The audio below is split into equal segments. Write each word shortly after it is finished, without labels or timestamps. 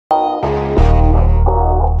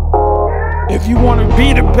you want to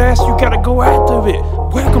be the best, you gotta go after it.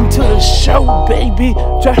 Welcome to the show, baby.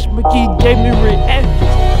 Josh McGee gave me reactions.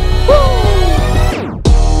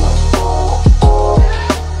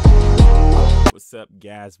 What's up,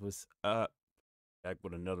 guys? What's up? Back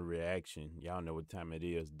with another reaction. Y'all know what time it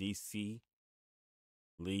is. DC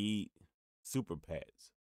lead Super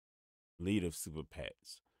Pats. Lead of Super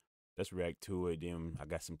Pats. Let's react to it. Then I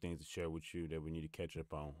got some things to share with you that we need to catch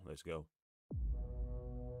up on. Let's go.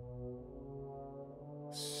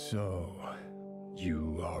 So,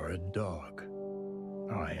 you are a dog.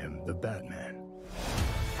 I am the Batman.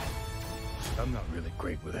 I'm not really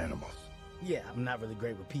great with animals. Yeah, I'm not really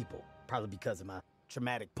great with people. Probably because of my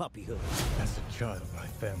traumatic puppyhood. As a child, my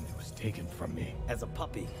family was taken from me. As a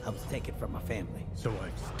puppy, I was taken from my family. So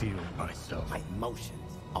I'd steel myself. My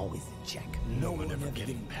emotions always in check. No one ever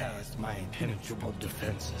getting past my impenetrable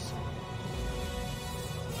defenses.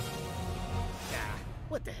 Nah,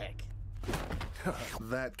 what the heck?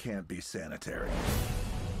 That can't be sanitary.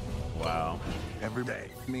 Wow. Every day,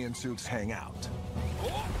 me and Soups hang out.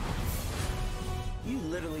 You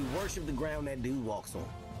literally worship the ground that dude walks on.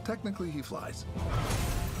 Technically, he flies.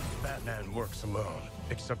 Batman works alone,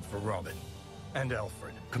 except for Robin. And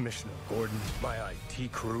Alfred, Commissioner Gordon, my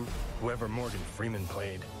IT crew, whoever Morgan Freeman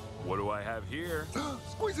played. What do I have here?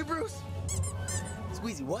 Squeezy Bruce!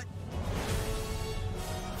 Squeezy, what?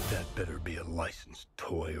 That better be a licensed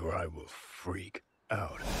toy or I will freak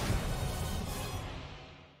out.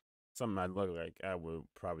 Something I look like I would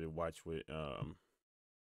probably watch with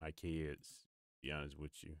my kids, to be honest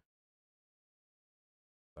with you.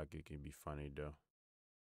 Like it can be funny though.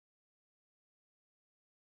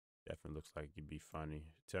 Definitely looks like it could be funny.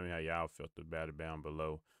 Tell me how y'all felt about it down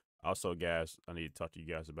below. Also, guys, I need to talk to you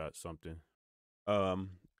guys about something.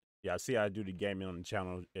 Yeah, I see I do the gaming on the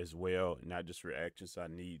channel as well, not just reactions. I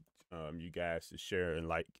need you guys to share and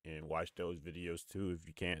like and watch those videos too if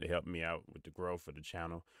you can, to help me out with the growth of the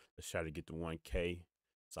channel. Let's try to get to 1K.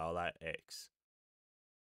 That's all I ask.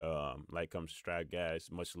 Like, come subscribe, guys.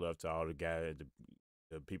 Much love to all the guys,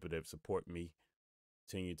 the people that support me.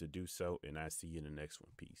 Continue to do so, and I see you in the next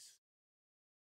one. Peace.